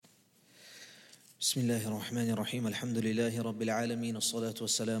بسم الله الرحمن الرحيم الحمد لله رب العالمين الصلاة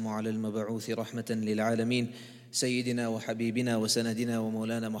والسلام على المبعوث رحمة للعالمين سيدنا وحبيبنا وسندنا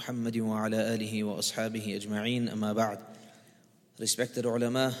ومولانا محمد وعلى آله وأصحابه أجمعين أما بعد. Respected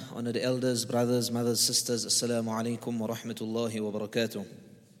ulama, honored elders, brothers, mothers, sisters, Assalamu alaikum wa rahmatullahi wa barakatuh.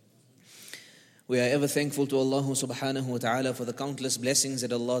 We are ever thankful to Allah subhanahu wa ta'ala for the countless blessings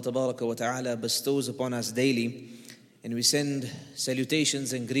that Allah tabaraka wa ta'ala bestows upon us daily. And we send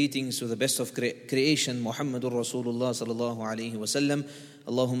salutations and greetings to the best of creation, Muhammadur Rasulullah sallallahu alayhi wa sallam.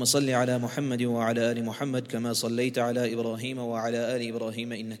 Allahumma salli ala Muhammad wa ala ali Muhammad kama sallayta ala Ibrahim wa ala ali Ibrahim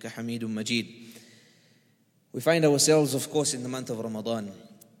innaka Hamidun Majid. We find ourselves, of course, in the month of Ramadan.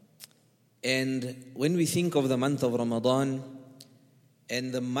 And when we think of the month of Ramadan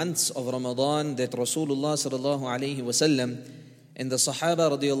and the months of Ramadan that Rasulullah sallallahu alayhi wa sallam and the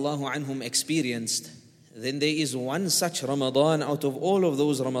Sahaba radiyallahu anhum experienced, then there is one such Ramadan out of all of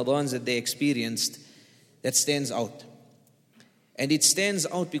those Ramadans that they experienced that stands out. And it stands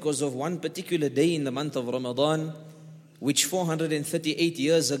out because of one particular day in the month of Ramadan, which 438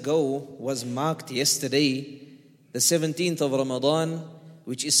 years ago was marked yesterday, the 17th of Ramadan,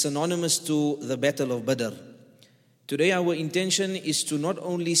 which is synonymous to the Battle of Badr. Today our intention is to not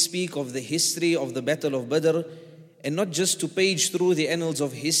only speak of the history of the Battle of Badr, and not just to page through the annals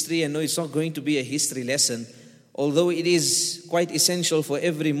of history. And no, it's not going to be a history lesson, although it is quite essential for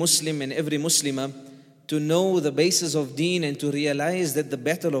every Muslim and every Muslimah to know the basis of deen and to realize that the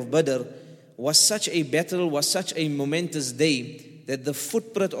Battle of Badr was such a battle, was such a momentous day, that the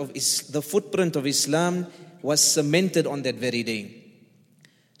footprint of Islam was cemented on that very day.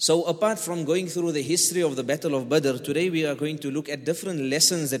 So apart from going through the history of the Battle of Badr, today we are going to look at different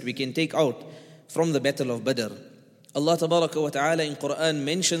lessons that we can take out from the Battle of Badr. Allah Tabaraka wa Ta'ala in Quran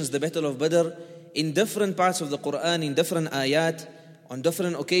mentions the Battle of Badr in different parts of the Quran, in different ayat, on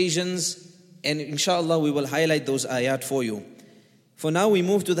different occasions, and inshallah we will highlight those ayat for you. For now we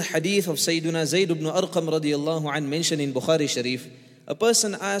move to the hadith of Sayyiduna Zayd ibn Arqam radiyallahu anh, mentioned in Bukhari Sharif. A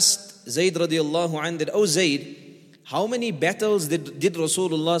person asked Zayd radiyallahu anh that, "O Zayd, how many battles did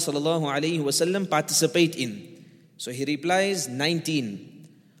Rasulullah sallallahu alayhi wasallam participate in?" So he replies, 19.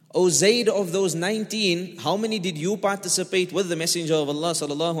 O Zayd, of those 19, how many did you participate with the Messenger of Allah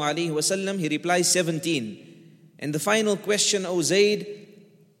sallallahu alaihi wasallam? He replies, 17. And the final question, O Zayd,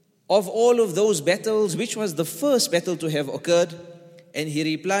 of all of those battles, which was the first battle to have occurred? And he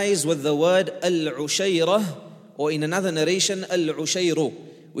replies with the word Al-Ushayrah, or in another narration, Al-Ushayru,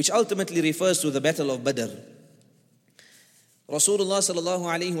 which ultimately refers to the Battle of Badr. Rasulullah sallallahu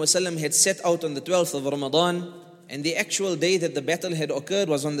alaihi wasallam had set out on the 12th of Ramadan, and the actual day that the battle had occurred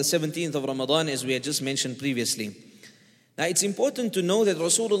was on the 17th of Ramadan, as we had just mentioned previously. Now it's important to know that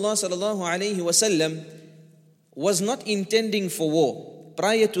Rasulullah sallallahu alaihi wasallam was not intending for war.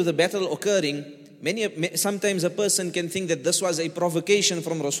 Prior to the battle occurring, sometimes a person can think that this was a provocation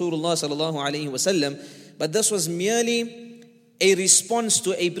from Rasulullah sallallahu alaihi wasallam, but this was merely a response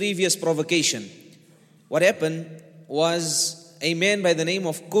to a previous provocation. What happened was a man by the name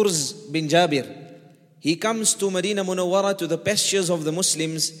of Qurz bin Jabir. He comes to Medina Munawwara, to the pastures of the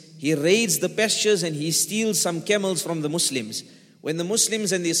Muslims. He raids the pastures and he steals some camels from the Muslims. When the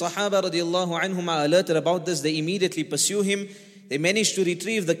Muslims and the Sahaba radiallahu anhum are alerted about this, they immediately pursue him. They manage to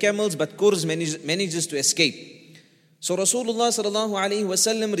retrieve the camels, but Qurz manages to escape. So Rasulullah sallallahu alaihi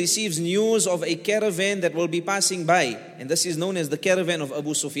wasallam receives news of a caravan that will be passing by, and this is known as the caravan of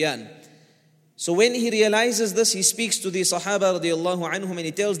Abu Sufyan. So when he realizes this, he speaks to the Sahaba radiallahu anhum and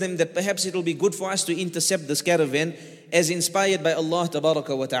he tells them that perhaps it will be good for us to intercept this caravan as inspired by Allah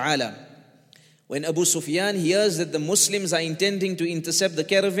tabaraka wa ta'ala. When Abu Sufyan hears that the Muslims are intending to intercept the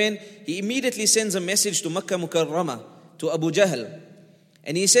caravan, he immediately sends a message to Makkah Mukarramah, to Abu Jahl.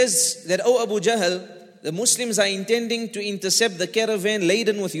 And he says that, "O Abu Jahl, the Muslims are intending to intercept the caravan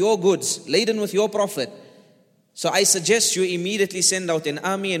laden with your goods, laden with your Prophet. So I suggest you immediately send out an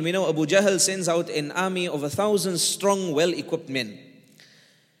army." And we know Abu Jahl sends out an army of 1,000 strong, well-equipped men.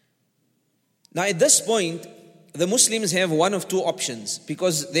 Now at this point, the Muslims have one of two options,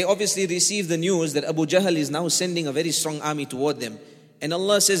 because they obviously receive the news that Abu Jahl is now sending a very strong army toward them. And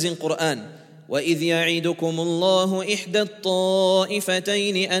Allah says in Quran, وَإِذْ يَعِدُكُمُ اللَّهُ إِحْدَى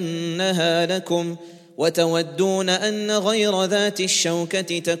الطَّائِفَتَيْنِ أَنَّهَا لَكُمْ وَتَوَدُّونَ أَنَّ غَيْرَ ذَاتِ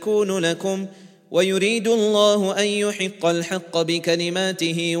الشَّوْكَةِ تَكُونُ لَكُمْ وَيُرِيدُ اللَّهُ أَن يُحِقَّ الْحَقَّ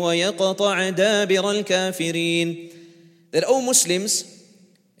بِكَلِمَاتِهِ وَيَقْطَعَ دَابِرَ الْكَافِرِينَ. That, O Muslims,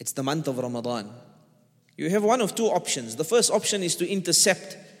 it's the month of Ramadan. You have one of two options. The first option is to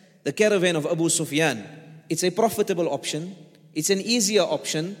intercept the caravan of Abu Sufyan. It's a profitable option. It's an easier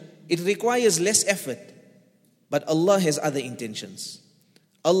option. It requires less effort. But Allah has other intentions.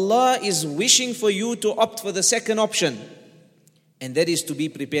 Allah is wishing for you to opt for the second option, and that is to be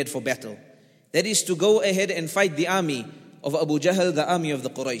prepared for battle. That is to go ahead and fight the army of Abu Jahl, the army of the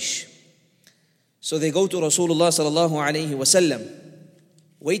Quraysh. So they go to Rasulullah sallallahu alaihi wasallam,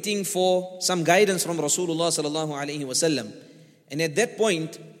 waiting for some guidance from Rasulullah sallallahu alaihi wasallam. And at that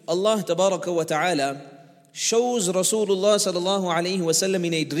point, Allah tabaraka wa ta'ala shows Rasulullah sallallahu alaihi wasallam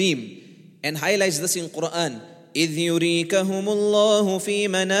in a dream and highlights this in Quran. إِذْ يُرِيكَهُمُ اللَّهُ فِي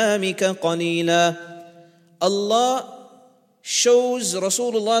مَنَامِكَ قَلِيلًا. Allah shows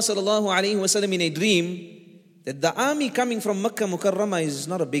Rasulullah sallallahu alaihi wasallam in a dream that the army coming from Makkah Mukarramah is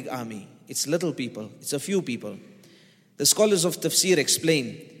not a big army. It's little people. It's a few people. The scholars of tafsir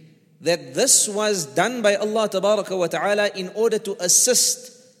explain that this was done by Allah tabaraka wa ta'ala in order to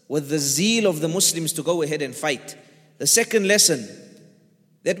assist with the zeal of the Muslims to go ahead and fight. The second lesson,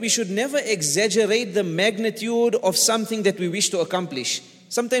 that we should never exaggerate the magnitude of something that we wish to accomplish.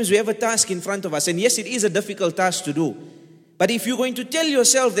 Sometimes we have a task in front of us, and yes, it is a difficult task to do. But if you're going to tell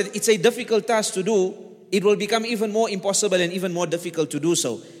yourself that it's a difficult task to do, it will become even more impossible and even more difficult to do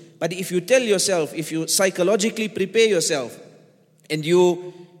so. But if you tell yourself, if you psychologically prepare yourself, and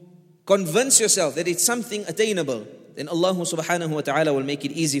you convince yourself that it's something attainable, then Allah subhanahu wa ta'ala will make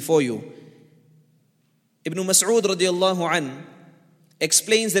it easy for you. Ibn Mas'ud radiallahu an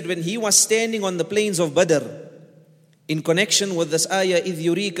explains that when he was standing on the plains of Badr, in connection with this ayah, إِذْ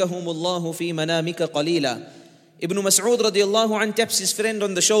يُرِيكَهُمُ اللَّهُ فِي مَنَامِكَ قَلِيلًا, Ibn Mas'ud radiallahu an taps his friend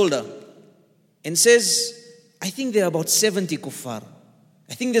on the shoulder and says, I think there are about 70 kuffar.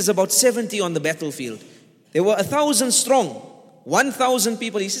 I think there's about 70 on the battlefield. There were 1,000 strong, 1,000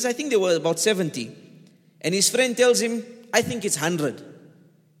 people. He says, I think there were about 70. And his friend tells him, I think it's 100.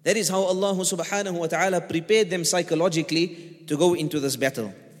 That is how Allah subhanahu wa ta'ala prepared them psychologically to go into this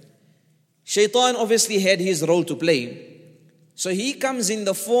battle. Shaitan obviously had his role to play. So he comes in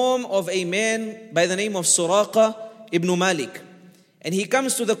the form of a man by the name of Suraqa ibn Malik. And he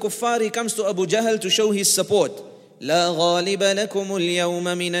comes to the kuffar, he comes to Abu Jahl to show his support. لا غالب لكم اليوم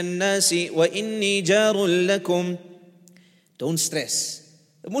من الناس وإني جار لكم. Don't stress.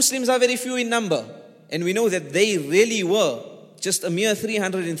 The Muslims are very few in number. And we know that they really were just a mere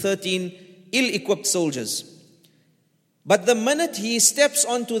 313 ill-equipped soldiers. But the minute he steps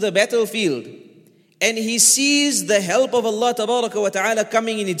onto the battlefield and he sees the help of Allah tabaraka wa ta'ala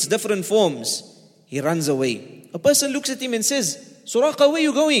coming in its different forms, he runs away. A person looks at him and says, Suraqa, where are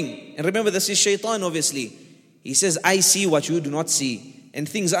you going? And remember, this is shaitan obviously. He says, I see what you do not see, and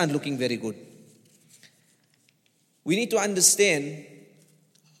things aren't looking very good. We need to understand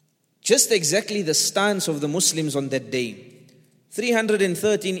just exactly the stance of the Muslims on that day.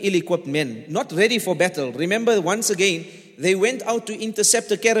 313 ill-equipped men, not ready for battle. Remember, once again, they went out to intercept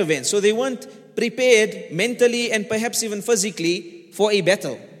a caravan, so they weren't prepared mentally and perhaps even physically for a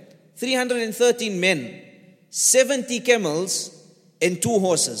battle. 313 men, 70 camels and 2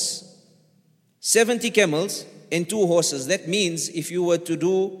 horses. 70 camels and 2 horses. That means if you were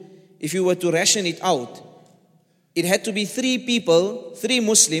to ration it out, it had to be 3 people, 3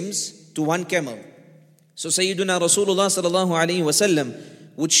 Muslims to 1 camel. So Sayyiduna Rasulullah sallallahu alayhi wa sallam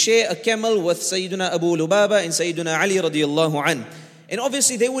would share a camel with Sayyiduna Abu Lubaba and Sayyiduna Ali radiallahu an. And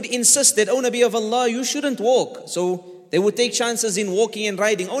obviously they would insist that, O Nabi of Allah, you shouldn't walk. So they would take chances in walking and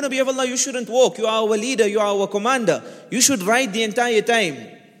riding. O Nabi of Allah, you shouldn't walk. You are our leader, you are our commander. You should ride the entire time.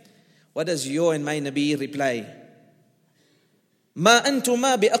 What does your and my Nabi reply? Ma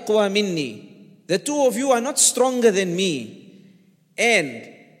antuma bi aqwa minni. The 2 of you are not stronger than me, and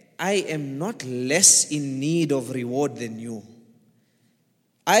I am not less in need of reward than you.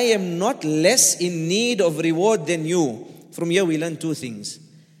 I am not less in need of reward than you. From here we learn 2 things.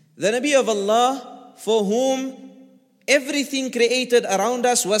 The Nabi of Allah, for whom everything created around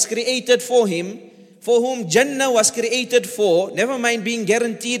us was created for him, for whom Jannah was created for, never mind being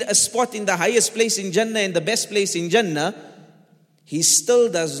guaranteed a spot in the highest place in Jannah and the best place in Jannah, he still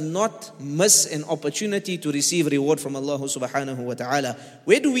does not miss an opportunity to receive reward from Allah subhanahu wa ta'ala.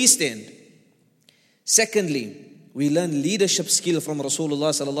 Where do we stand? Secondly, we learn leadership skill from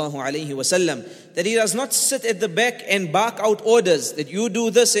Rasulullah sallallahu alayhi wa sallam, that he does not sit at the back and bark out orders that you do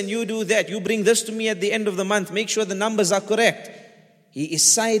this and you do that, you bring this to me at the end of the month, make sure the numbers are correct. He is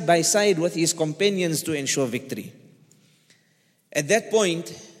side by side with his companions to ensure victory. At that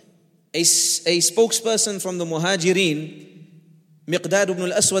point, a spokesperson from the Muhajirin, Miqdad ibn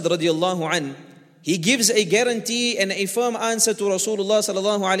al-Aswad radiyallahu an, he gives a guarantee and a firm answer to Rasulullah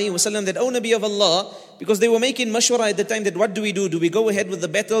sallallahu alayhi wa sallam that, O Nabi of Allah, because they were making mashwara at the time that what do we do? Do we go ahead with the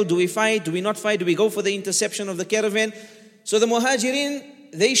battle? Do we fight? Do we not fight? Do we go for the interception of the caravan? So the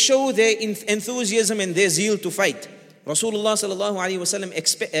Muhajirin, they show their enthusiasm and their zeal to fight. Rasulullah sallallahu alaihi wasallam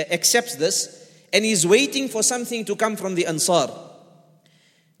accepts this, and he's waiting for something to come from the Ansar.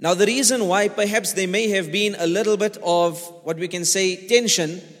 Now the reason why perhaps there may have been a little bit of what we can say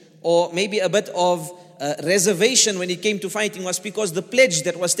tension, or maybe a bit of reservation when it came to fighting, was because the pledge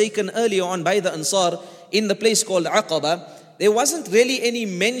that was taken earlier on by the Ansar in the place called Aqaba, there wasn't really any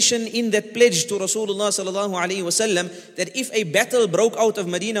mention in that pledge to Rasulullah sallallahu alaihi wasallam that if a battle broke out of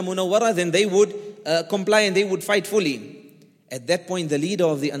Medina Munawwara, then they would comply and they would fight fully. At that point, the leader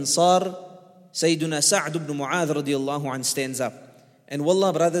of the Ansar, Sayyiduna Sa'd ibn Mu'adh radiallahu anh, stands up. And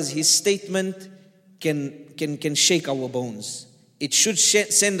wallah, brothers, his statement can shake our bones. It should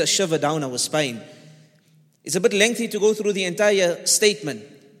send a shiver down our spine. It's a bit lengthy to go through the entire statement.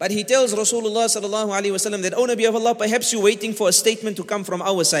 But he tells Rasulullah sallallahu alaihi wasallam that, "O Nabi of Allah, perhaps you're waiting for a statement to come from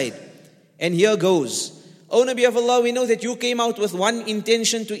our side." And here goes. "O Nabi of Allah, we know that you came out with one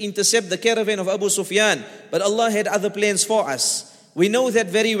intention to intercept the caravan of Abu Sufyan, but Allah had other plans for us. We know that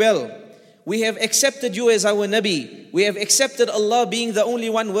very well. We have accepted you as our Nabi. We have accepted Allah being the only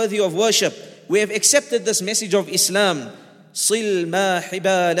one worthy of worship. We have accepted this message of Islam. صِلْ مَا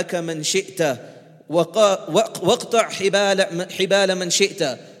حِبَالَكَ مَنْ شِئْتَ وَاقْطَعْ حِبَالَ مَنْ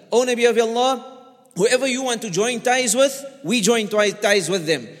شِئْتَ." O Nabi of Allah, whoever you want to join ties with, we join ties with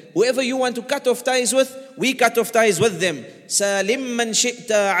them. Whoever you want to cut off ties with, we cut off ties with them. Salim man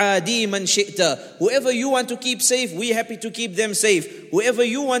shi'ta, adi man shi'ta. Whoever you want to keep safe, we happy to keep them safe. Whoever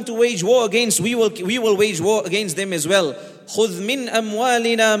you want to wage war against, we will wage war against them as well. خُذْ مِنْ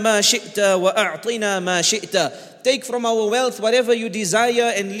أَمْوَالِنَا مَا شِئْتَ وَأَعْطِنَا مَا شِئْتَ. Take from our wealth whatever you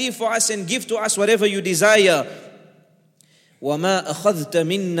desire and leave for us and give to us whatever you desire. وَمَا أَخَذْتَ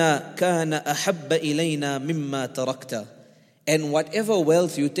مِنَّا كَانَ أَحَبَّ إِلَيْنَا مِمَّا تَرَكْتَ. And whatever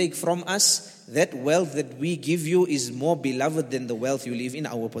wealth you take from us, that wealth that we give you is more beloved than the wealth you leave in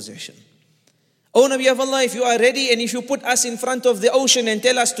our possession. O Nabi of Allah, if you are ready and if you put us in front of the ocean and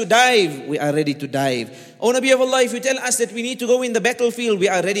tell us to dive, we are ready to dive. O Nabi of Allah, if you tell us that we need to go in the battlefield, we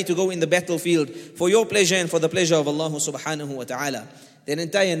are ready to go in the battlefield for your pleasure and for the pleasure of Allah subhanahu wa ta'ala. That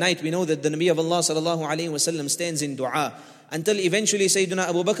entire night we know that the Nabi of Allah sallallahu alayhi wa sallam stands in dua, until eventually Sayyidina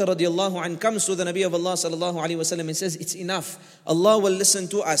Abu Bakr radiallahu anh comes to the Nabi of Allah sallallahu alayhi wa sallam and says, "It's enough. Allah will listen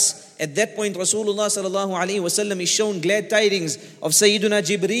to us." At that point, Rasulullah sallallahu alayhi wa sallam is shown glad tidings of Sayyidina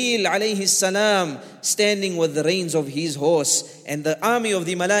Jibreel alayhi salam standing with the reins of his horse, and the army of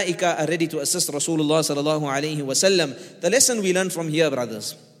the malaika are ready to assist Rasulullah sallallahu alayhi wa sallam. The lesson we learn from here,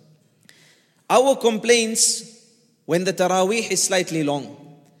 brothers, our complaints when the Taraweeh is slightly long,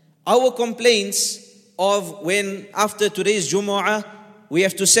 our complaints of when after today's Jummah we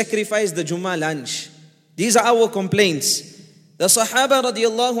have to sacrifice the Jummah lunch. These are our complaints. The Sahaba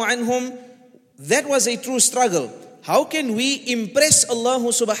radiallahu anhum, that was a true struggle. How can we impress Allah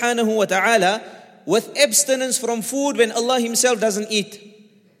subhanahu wa ta'ala with abstinence from food when Allah himself doesn't eat?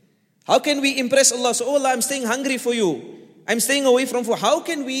 How can we impress Allah? So, "Oh Allah, I'm staying hungry for you. I'm staying away from food." How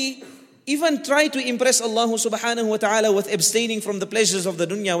can we even try to impress Allah subhanahu wa ta'ala with abstaining from the pleasures of the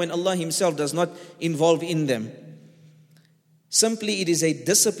dunya when Allah himself does not involve in them? Simply, it is a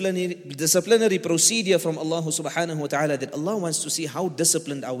disciplinary procedure from Allah subhanahu wa ta'ala that Allah wants to see how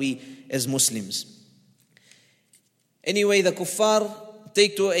disciplined are we as Muslims. Anyway, the kuffar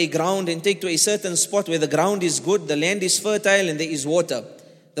take to a ground and take to a certain spot where the ground is good, the land is fertile and there is water.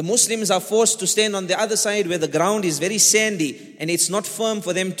 The Muslims are forced to stand on the other side where the ground is very sandy and it's not firm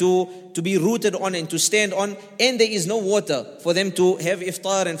for them to be rooted on and to stand on, and there is no water for them to have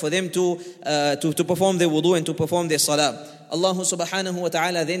iftar and for them to perform their wudu and to perform their salah. Allah subhanahu wa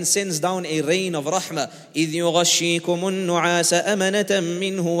ta'ala then sends down a rain of rahmah. إِذْ يُغَشِّيكُمُ النُّعَاسَ أَمَنَةً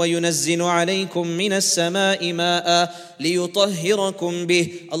مِّنْهُ وَيُنَزِّلُ عَلَيْكُم مِّنَ السَّمَاءِ مَاءً لِيُطَهِّرَكُم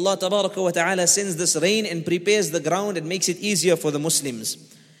بِهِ. Allah tabaraka wa ta'ala sends this rain and prepares the ground and makes it easier for the Muslims.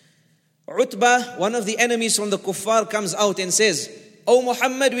 Utbah, one of the enemies from the kuffar, comes out and says, "O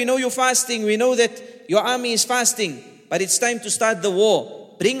Muhammad, we know you're fasting, we know that your army is fasting, but it's time to start the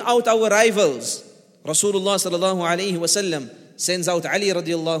war. Bring out our rivals." Rasulullah sallallahu alayhi wa sallam sends out Ali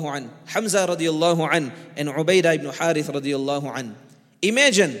radiallahu an, Hamza radiallahu an, and Ubaidah ibn Harith radiallahu an.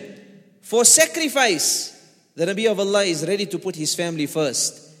 Imagine, for sacrifice, the Nabi of Allah is ready to put his family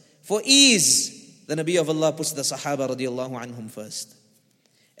first. For ease, the Nabi of Allah puts the Sahaba radiallahu anhum first.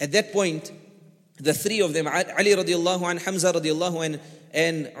 At that point, the three of them, Ali radiallahu an, Hamza radiallahu an,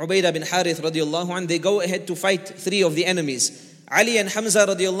 and Ubaidah bin Harith radiallahu an, they go ahead to fight three of the enemies. Ali and Hamza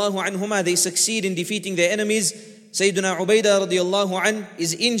radiallahu anhuma, they succeed in defeating their enemies. Sayyidina Ubaidah radiallahu an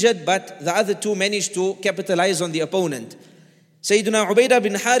is injured, but the other two manage to capitalize on the opponent. Sayyidina Ubaidah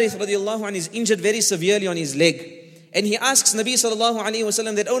bin Harith radiallahu an is injured very severely on his leg. And he asks Nabi sallallahu alayhi wa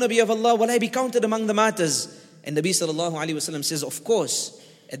sallam that, "O Nabi of Allah, will I be counted among the martyrs?" And Nabi sallallahu alayhi wasallam says, of course.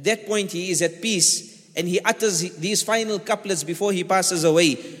 At that point he is at peace, and he utters these final couplets before he passes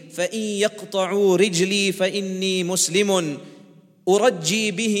away. فَإِن يَقْطَعُوا رِجْلِي فَإِنِّي مُسْلِمٌ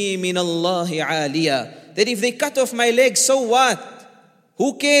أُرَجِّي بِهِ مِنَ اللَّهِ عَالِيًا. That if they cut off my leg, so what?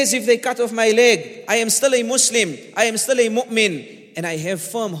 Who cares if they cut off my leg? I am still a Muslim. I am still a mu'min. And I have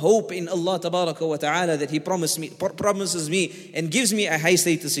firm hope in Allah tabaraka wa ta'ala that He promises me and gives me a high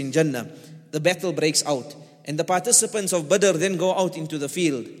status in Jannah. The battle breaks out, and the participants of Badr then go out into the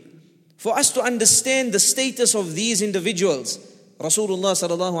field. For us to understand the status of these individuals, Rasulullah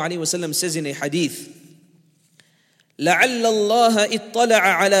sallallahu alaihi wasallam says in a hadith, لَعَلَّ اللَّهَ اطَّلَعَ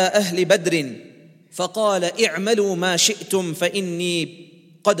عَلَى أَهْلِ بَدْرٍ فَقَالَ اِعْمَلُوا مَا شِئْتُمْ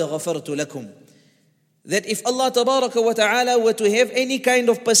فَإِنِّي قَدْ غَفَرْتُ لَكُمْ. That if Allah tabaraka wa ta'ala were to have any kind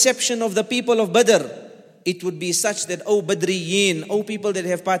of perception of the people of Badr, it would be such that, O Badriyin, O people that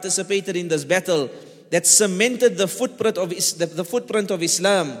have participated in this battle, that cemented the footprint of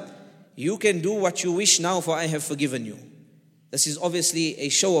Islam, you can do what you wish now, for I have forgiven you. This is obviously a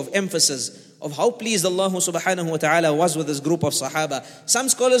show of emphasis of how pleased Allah subhanahu wa ta'ala was with this group of Sahaba. Some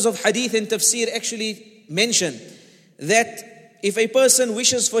scholars of hadith and tafsir actually mention that if a person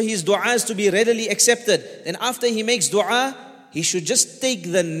wishes for his du'as to be readily accepted, then after he makes du'a, he should just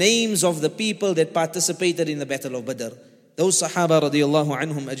take the names of the people that participated in the battle of Badr. Those Sahaba radiyallahu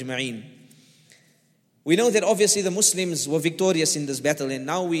anhum ajma'een. We know that obviously the Muslims were victorious in this battle, and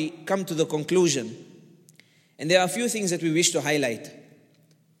now we come to the conclusion. And there are a few things that we wish to highlight.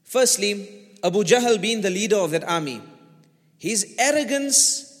 Firstly, Abu Jahl being the leader of that army, his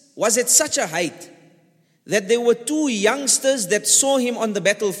arrogance was at such a height that there were two youngsters that saw him on the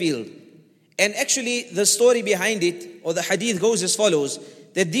battlefield. And actually the story behind it, or the hadith, goes as follows,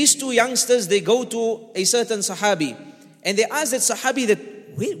 that these two youngsters, they go to a certain Sahabi, and they ask that Sahabi that,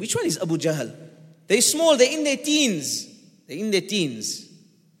 wait, which one is Abu Jahl? They're small, they're in their teens.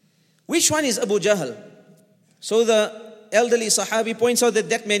 Which one is Abu Jahl? So the elderly Sahabi points out that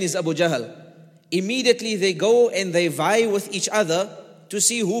that man is Abu Jahl. Immediately they go and they vie with each other to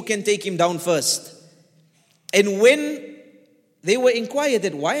see who can take him down first. And when they were inquired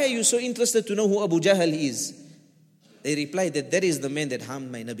that, why are you so interested to know who Abu Jahl is? They replied that is the man that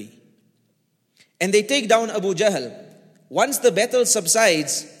harmed my Nabi. And they take down Abu Jahl. Once the battle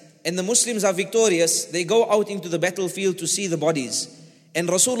subsides and the Muslims are victorious, they go out into the battlefield to see the bodies. And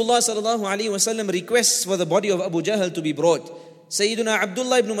Rasulullah sallallahu alaihi wasallam requests for the body of Abu Jahl to be brought. Sayyiduna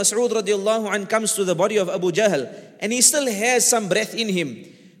Abdullah ibn Mas'ud radiallahu anh comes to the body of Abu Jahl, and he still has some breath in him.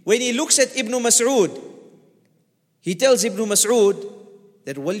 When he looks at Ibn Mas'ud, he tells Ibn Mas'ud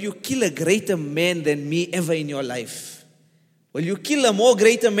that, will you kill a greater man than me ever in your life? Will you kill a more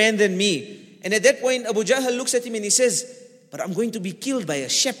greater man than me? And at that point, Abu Jahl looks at him and he says, but I'm going to be killed by a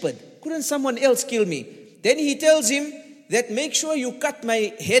shepherd. Couldn't someone else kill me? Then he tells him that, make sure you cut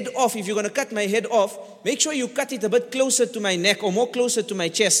my head off. If you're going to cut my head off, make sure you cut it a bit closer to my neck or more closer to my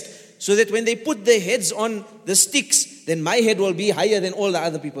chest, so that when they put their heads on the sticks, then my head will be higher than all the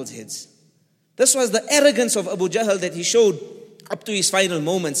other people's heads. This was the arrogance of Abu Jahl that he showed up to his final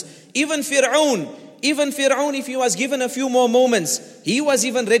moments. Even Fir'aun, if he was given a few more moments, he was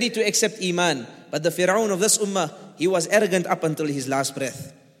even ready to accept Iman. But the Fir'aun of this ummah, he was arrogant up until his last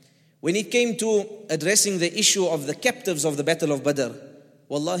breath. When it came to addressing the issue of the captives of the Battle of Badr,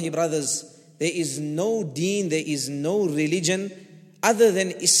 wallahi brothers, there is no deen, there is no religion other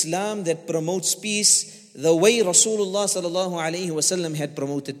than Islam that promotes peace the way Rasulullah sallallahu alaihi wasallam had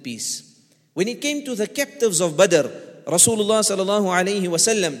promoted peace. When it came to the captives of Badr, Rasulullah sallallahu alaihi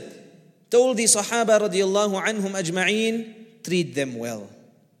wasallam told the Sahaba radiyallahu anhum ajma'een, treat them well.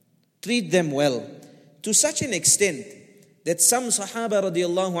 Treat them well. To such an extent that some Sahaba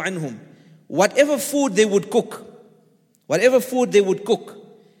radiyallahu anhum, whatever food they would cook,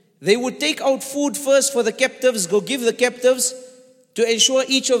 they would take out food first for the captives, go give the captives to ensure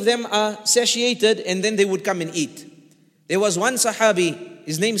each of them are satiated, and then they would come and eat. There was one Sahabi,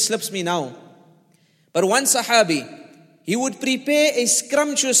 his name slips me now, but one Sahabi, he would prepare a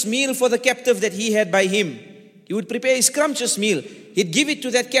scrumptious meal for the captive that he had by him. He would prepare a scrumptious meal. He'd give it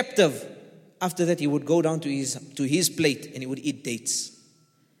to that captive. After that, he would go down to his plate and he would eat dates.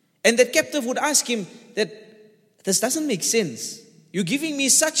 And that captive would ask him that, this doesn't make sense. You're giving me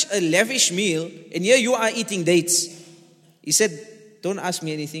such a lavish meal and here you are eating dates. He said, don't ask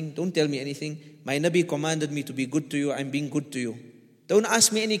me anything. Don't tell me anything. My Nabi commanded me to be good to you. I'm being good to you. Don't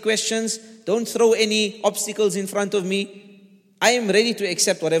ask me any questions. Don't throw any obstacles in front of me. I am ready to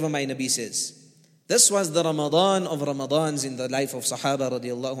accept whatever my Nabi says. This was the Ramadan of Ramadans in the life of Sahaba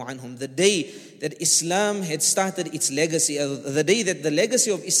radiallahu anhum. The day that Islam had started its legacy, the day that the legacy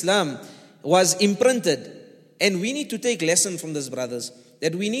of Islam was imprinted. And we need to take lesson from these brothers,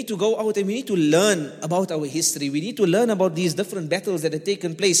 that we need to go out and we need to learn about our history. We need to learn about these different battles that have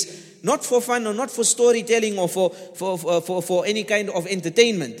taken place, not for fun or not for storytelling or for any kind of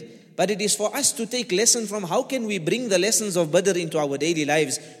entertainment, but it is for us to take lesson from how can we bring the lessons of Badr into our daily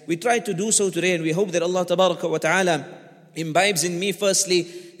lives. We try to do so today, and we hope that Allah Tabaraka wa Ta'ala imbibes in me firstly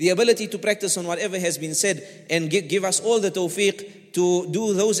the ability to practice on whatever has been said, and give us all the tawfiq to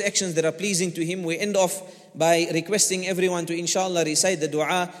do those actions that are pleasing to Him. We end off by requesting everyone to inshallah recite the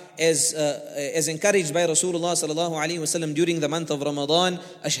dua as encouraged by Rasulullah sallallahu alaihi wasallam during the month of Ramadan.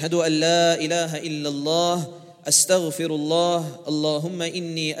 Ashhadu an la ilaha illallah, astaghfirullah, Allahumma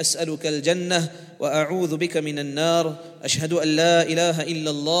inni as'aluka al-jannah wa a'udhu bika min al-nar. Ashhadu an la ilaha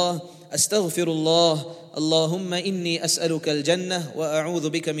illallah, astaghfirullah, اللهم إني أسألك الجنة وأعوذ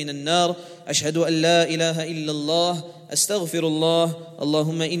بك من النار. أشهد أن لا إله إلا الله، أستغفر الله،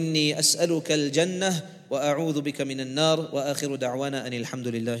 اللهم إني أسألك الجنة وأعوذ بك من النار. وآخر دعوانا أن الحمد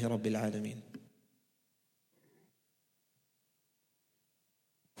لله رب العالمين.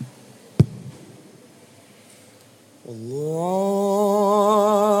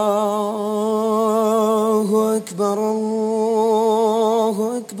 الله أكبر،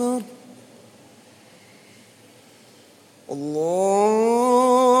 الله أكبر، الله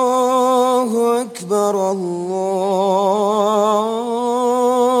أكبر،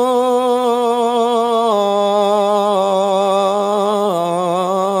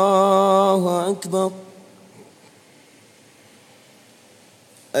 الله أكبر.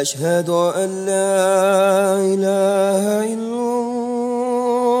 أشهد أن لا إله إلا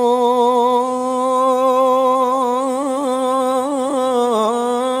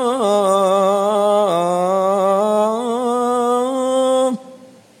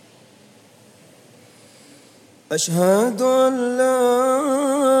أشهد أن لا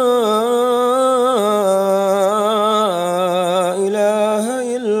إله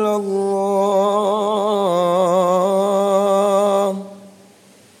إلا الله.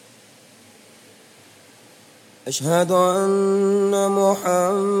 أشهد أن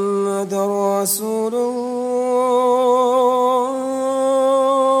محمدًا رسول الله.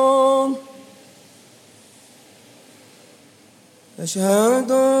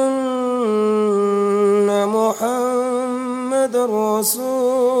 أشهد محمد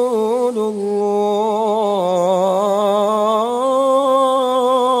رسول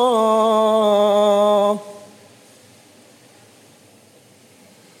الله.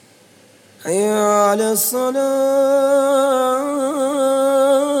 حي على الصلاة.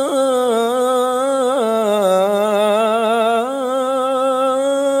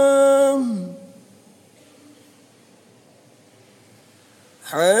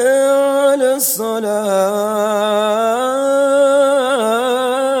 حي على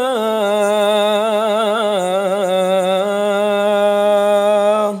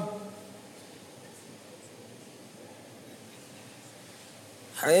الصلاة.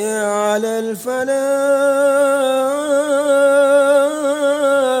 حي على الفلاح.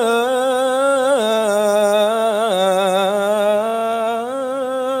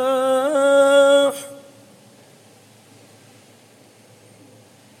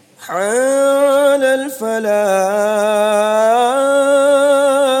 حي على الفلاح.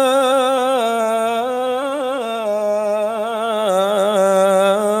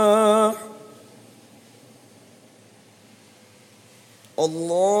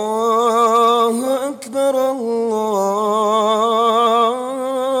 الله أكبر، الله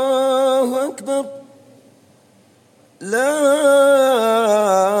أكبر، لا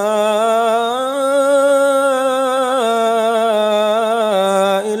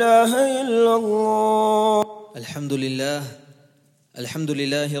إله إلا الله. الحمد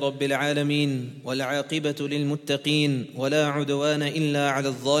لله رب العالمين، والعاقبة للمتقين، ولا عدوان إلا على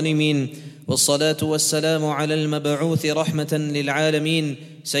الظالمين، والصلاة والسلام على المبعوث رحمة للعالمين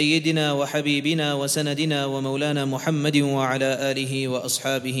سيدنا وحبيبنا وسندنا ومولانا محمد وعلى آله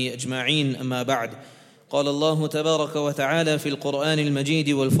وأصحابه أجمعين. أما بعد، قال الله تبارك وتعالى في القرآن المجيد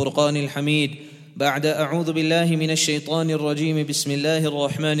والفرقان الحميد بعد أعوذ بالله من الشيطان الرجيم: بسم الله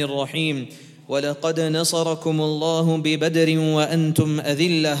الرحمن الرحيم. ولقد نصركم الله ببدر وأنتم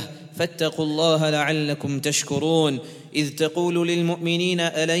أذلة فاتقوا الله لعلكم تشكرون. إذ تقول للمؤمنين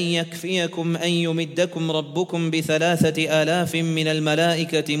ألن يكفيكم أن يمدكم ربكم ب3,000 من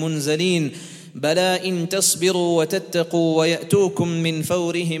الملائكة منزلين بلى إن تصبروا وتتقوا ويأتوكم من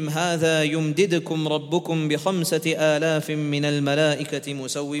فورهم هذا يمددكم ربكم ب5,000 من الملائكة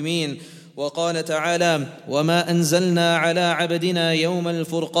مسومين. وقال تعالى: وما أنزلنا على عبدنا يوم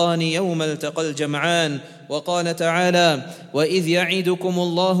الفرقان يوم التقى الجمعان وقال تعالى: وإذ يعدكم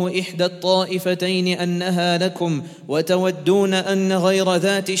الله إحدى الطائفتين أنها لكم وتودون أن غير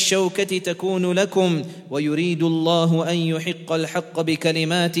ذات الشوكة تكون لكم ويريد الله أن يحق الحق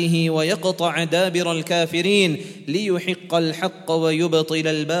بكلماته ويقطع دابر الكافرين ليحق الحق ويبطل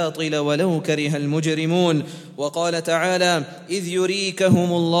الباطل ولو كره المجرمون. وقال تعالى: إذ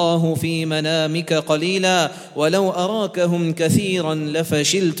يريكهم الله في منامك قليلا ولو أراكهم كثيرا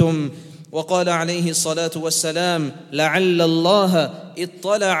لفشلتم. وقال عليه الصلاة والسلام: لعل الله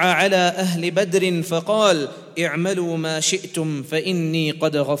اطلع على أهل بدر فقال: اعملوا ما شئتم فإني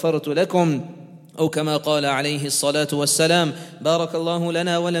قد غفرت لكم، أو كما قال عليه الصلاة والسلام. بارك الله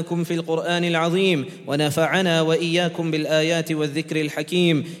لنا ولكم في القرآن العظيم، ونفعنا وإياكم بالآيات والذكر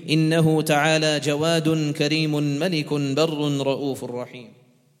الحكيم، إنه تعالى جواد كريم ملك بر رؤوف رحيم.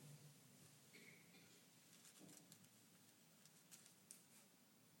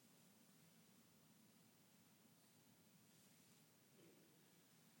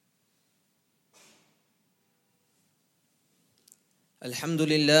 الحمد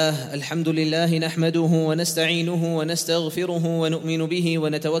لله نحمده ونستعينه ونستغفره ونؤمن به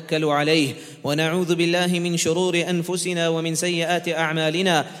ونتوكل عليه، ونعوذ بالله من شرور أنفسنا ومن سيئات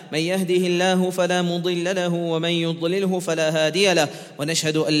أعمالنا، من يهده الله فلا مضل له ومن يضلله فلا هادي له،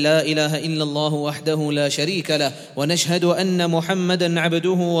 ونشهد أن لا إله إلا الله وحده لا شريك له، ونشهد أن محمدا عبده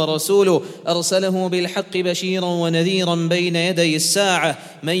ورسوله أرسله بالحق بشيرا ونذيرا بين يدي الساعة.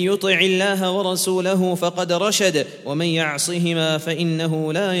 من يطع الله ورسوله فقد رشد، ومن يعصهما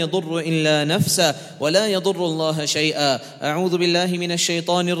فإنه لا يضر إلا نفسه ولا يضر الله شيئا. أعوذ بالله من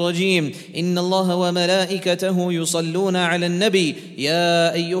الشيطان الرجيم. إن الله وملائكته يصلون على النبي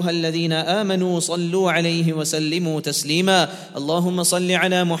يا أيها الذين آمنوا صلوا عليه وسلموا تسليما. اللهم صل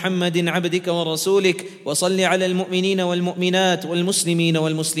على محمد عبدك ورسولك، وصل على المؤمنين والمؤمنات والمسلمين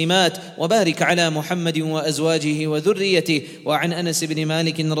والمسلمات، وبارك على محمد وأزواجه وذريته. وعن أنس بن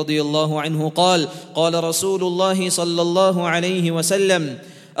مالك رضي الله عنه قال: قال رسول الله صلى الله عليه وسلم: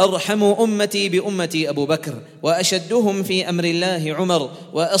 أرحم أمتي بأمتي أبو بكر، وأشدهم في أمر الله عمر،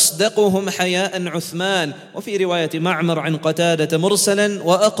 وأصدقهم حياء عثمان. وفي رواية معمر عن قتادة مرسلا: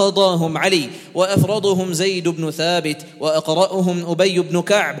 وأقضاهم علي، وأفرضهم زيد بن ثابت، وأقرأهم أبي بن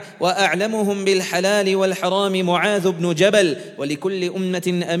كعب، وأعلمهم بالحلال والحرام معاذ بن جبل. ولكل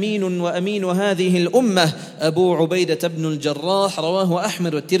أمة أمين، وأمين هذه الأمة أبو عبيدة بن الجراح. رواه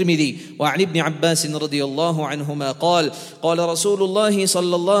أحمد والترمذي. وعن ابن عباس رضي الله عنهما قال: قال رسول الله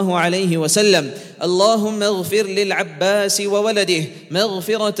صلى الله عليه وسلم: اللهم اغفر للعباس وولده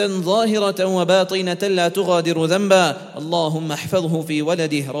مغفرة ظاهرة وباطنة لا تغادر ذنبا، اللهم احفظه في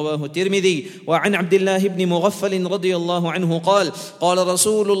ولده. رواه الترمذي. وعن عبد الله بن مغفل رضي الله عنه قال: قال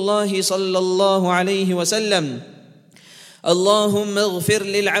رسول الله صلى الله عليه وسلم: اللهم اغفر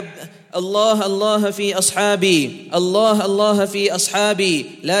الله في أصحابي، الله في أصحابي،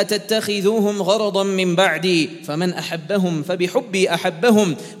 لا تتخذوهم غرضا من بعدي، فمن أحبهم فبحبي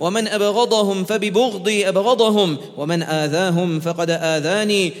أحبهم، ومن أبغضهم فببغضي أبغضهم، ومن آذاهم فقد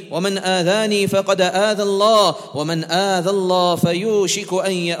آذاني، ومن آذاني فقد آذى الله، ومن آذى الله فيوشك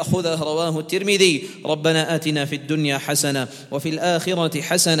أن يأخذه. رواه الترمذي. ربنا آتنا في الدنيا حسنة وفي الآخرة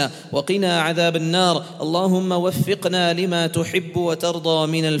حسنة وقنا عذاب النار. اللهم وفقنا لما تحب وترضى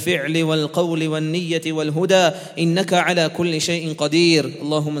من الفعل والقول والنية والهدى، إنك على كل شيء قدير.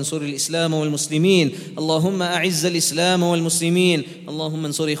 اللهم انصر الإسلام والمسلمين، اللهم أعز الإسلام والمسلمين، اللهم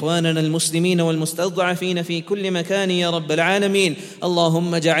انصر إخواننا المسلمين والمستضعفين في كل مكان يا رب العالمين.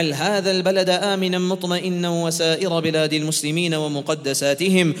 اللهم اجعل هذا البلد آمنا مطمئنا وسائر بلاد المسلمين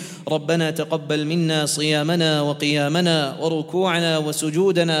ومقدساتهم. ربنا تقبل منا صيامنا وقيامنا وركوعنا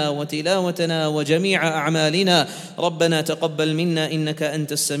وسجودنا وتلاوتنا وجميع أعمالنا. ربنا تقبل منا إنك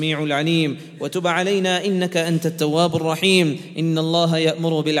أنت السميع العليم، وتب علينا إنك أنت التواب الرحيم. إن الله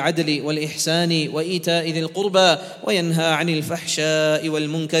يأمر بالعدل والإحسان وإيتاء ذي القربى، وينهى عن الفحشاء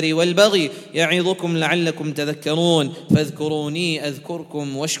والمنكر والبغي، يعظكم لعلكم تذكرون. فاذكروني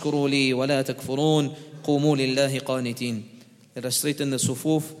أذكركم واشكروا لي ولا تكفرون. قوموا لله قانتين. Let us straighten the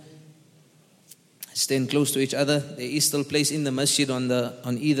sufuf, stand close to each other. There is still place in the masjid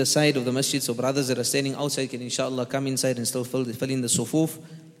on either side of the masjid, so brothers that are standing outside can inshallah come inside and still fill in the sufuf.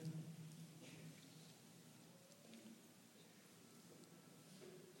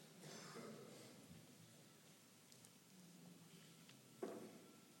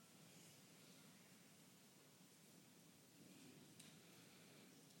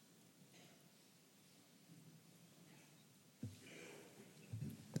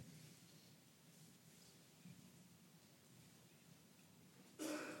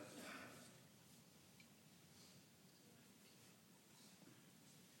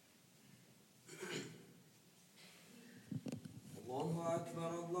 أكبر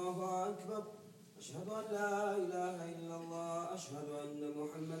الله أكبر أشهد أن لا إله إلا الله أشهد أن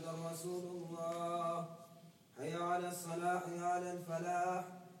محمدا رسول الله حي على الصلاة حي على الفلاح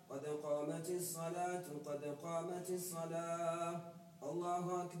قد قامت الصلاة قد قامت الصلاة الله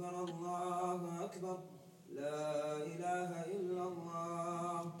أكبر لا إله إلا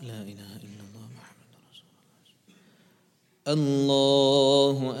الله لا إله إلا الله محمد رسول الله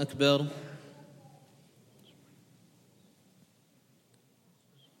الله أكبر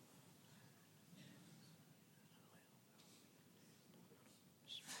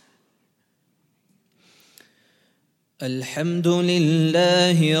الحمد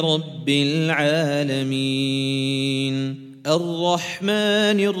لله رب العالمين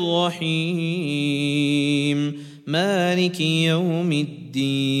الرحمن الرحيم مالك يوم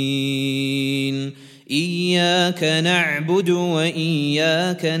الدين إياك نعبد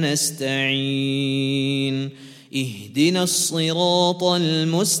وإياك نستعين اهدنا الصراط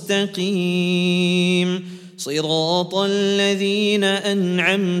المستقيم صراط الذين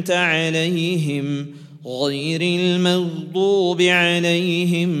أنعمت عليهم غير المغضوب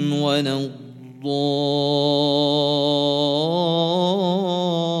عليهم ولا الضالين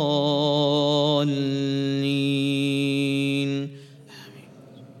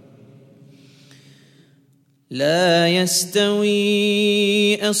لا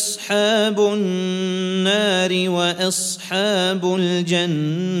يستوي أصحاب النار وأصحاب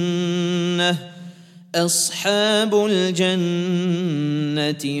الجنة أصحاب الجنة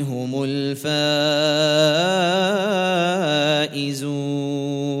هم الفائزون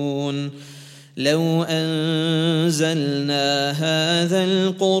لو أنزلنا هذا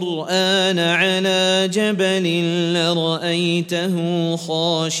القرآن على جبل لرأيته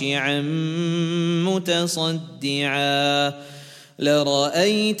خاشعا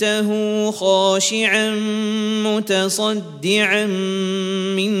متصدعا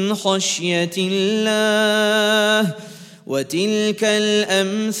من خشية الله وتلك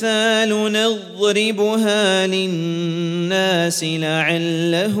الأمثال نضربها للناس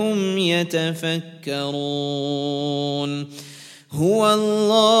لعلهم يتفكرون هو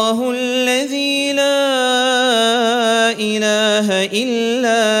الله الذي لا إله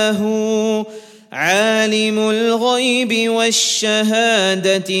إلا هو عالم الغيب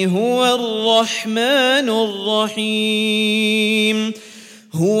والشهادة هو الرحمن الرحيم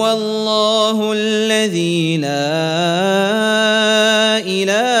هو الله الذي لا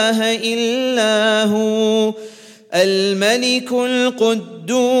إله إلا هو الملك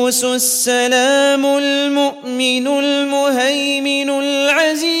القدوس السلام المؤمن المهيمن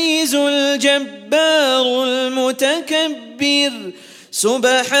العزيز الجبار المتكبر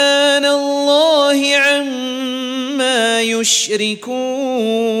سبحان الله عما يشركون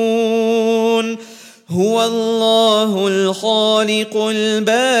هو الله الخالق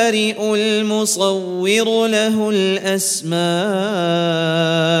البارئ المصور له الأسماء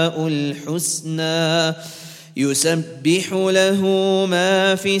الحسنى يسبح له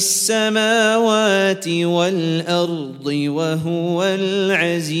ما في السماوات والأرض وهو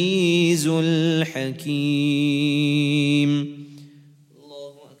العزيز الحكيم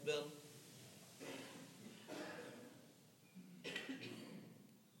الله أكبر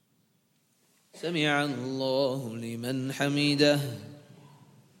سمع الله لمن حمده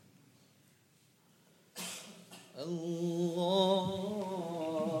الله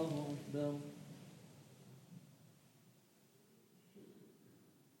أكبر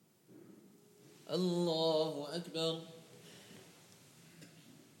الله أكبر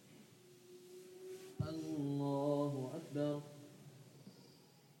الله أكبر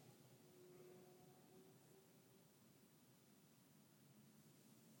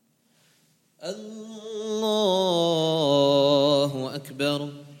الله أكبر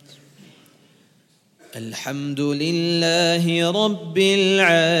الحمد لله رب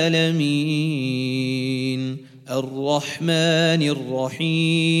العالمين الرحمن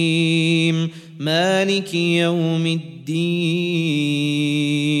الرحيم مالك يوم الدين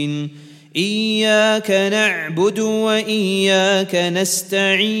إياك نعبد وإياك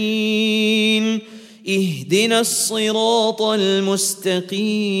نستعين اهدنا الصراط المستقيم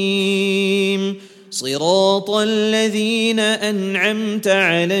صراط الذين أنعمت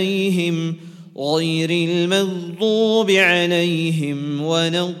عليهم غير المغضوب عليهم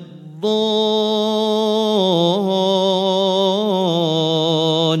ولا الضالين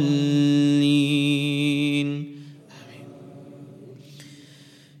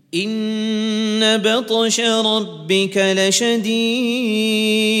إن بطش ربك لشديد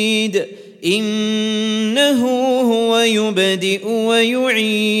إنه هو يبدئ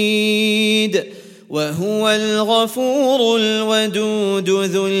ويعيد وهو الغفور الودود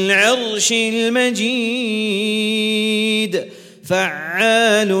ذو العرش المجيد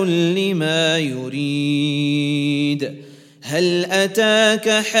فعال لما يريد. هل أتاك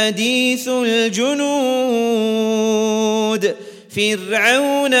حديث الجنود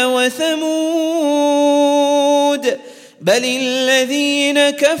فرعون وثمود بل الذين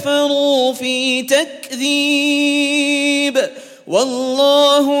كفروا في تكذيب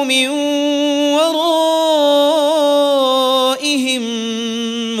والله من ورائهم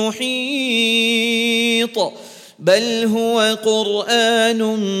محيط بل هو قرآن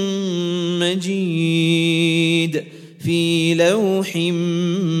مجيد في لوح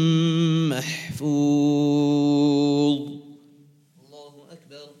محفوظ. الله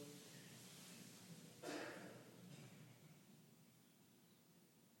أكبر.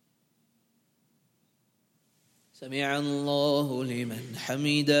 سمع الله لمن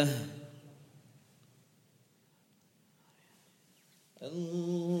حمده.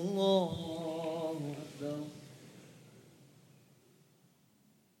 الله أكبر.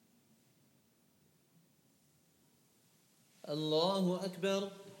 الله أكبر.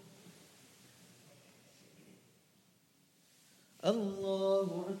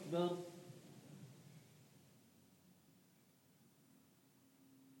 الله أكبر.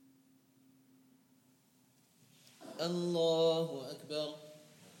 الله أكبر.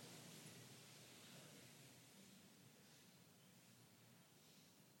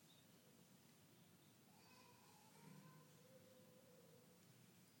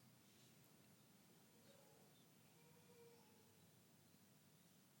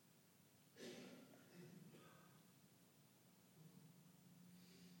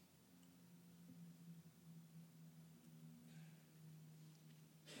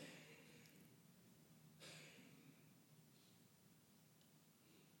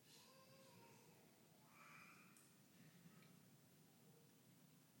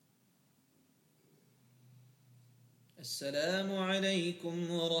 السلام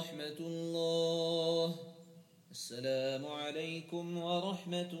عليكم ورحمة الله. السلام عليكم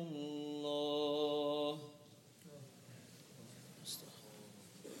ورحمة الله.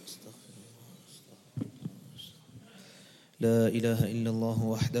 لا إله إلا الله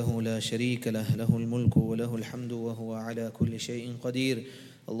وحده لا شريك له، له الملك وله الحمد وهو على كل شيء قدير.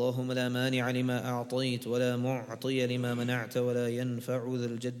 اللهم لا مانع لما أعطيت ولا معطي لما منعت ولا ينفع ذا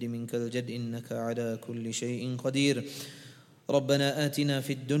الجد منك الجد إنك على كل شيء قدير. ربنا آتنا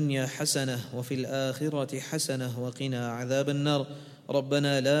في الدنيا حسنة وفي الآخرة حسنة وقنا عذاب النار.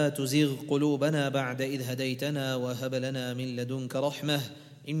 ربنا لا تزغ قلوبنا بعد إذ هديتنا وهب لنا من لدنك رحمة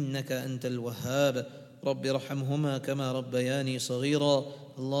إنك أنت الوهاب. رب ارحمهما كما ربياني صغيرا.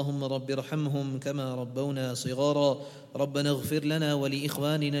 اللهم رب ارحمهم كما ربونا صغارا. ربنا اغفر لنا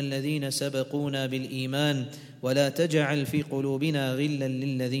ولإخواننا الذين سبقونا بالإيمان ولا تجعل في قلوبنا غلا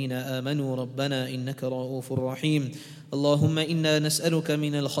للذين آمنوا ربنا إنك رؤوف رحيم. اللهم إنا نسألك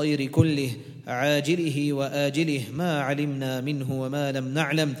من الخير كله عاجله وآجله ما علمنا منه وما لم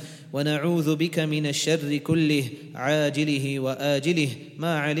نعلم ونعوذ بك من الشر كله عاجله وآجله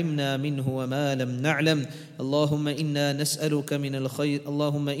ما علمنا منه وما لم نعلم. اللهم إنا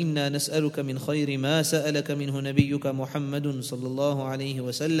نسألك من خير ما سألك منه نبيك محمد صلى الله عليه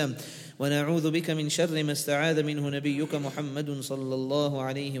وسلم ونعوذ بك من شر ما استعاذ منه نبيك محمد صلى الله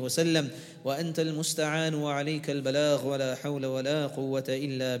عليه وسلم وأنت المستعان وعليك البلاغ ولا حول ولا قوة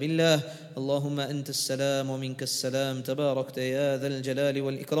إلا بالله. اللهم أنت السلام ومنك السلام تباركت يا ذا الجلال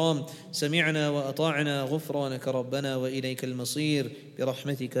والإكرام. سمعنا وأطعنا غفرانك ربنا وإليك المصير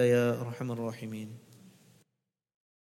برحمتك يا أرحم الراحمين.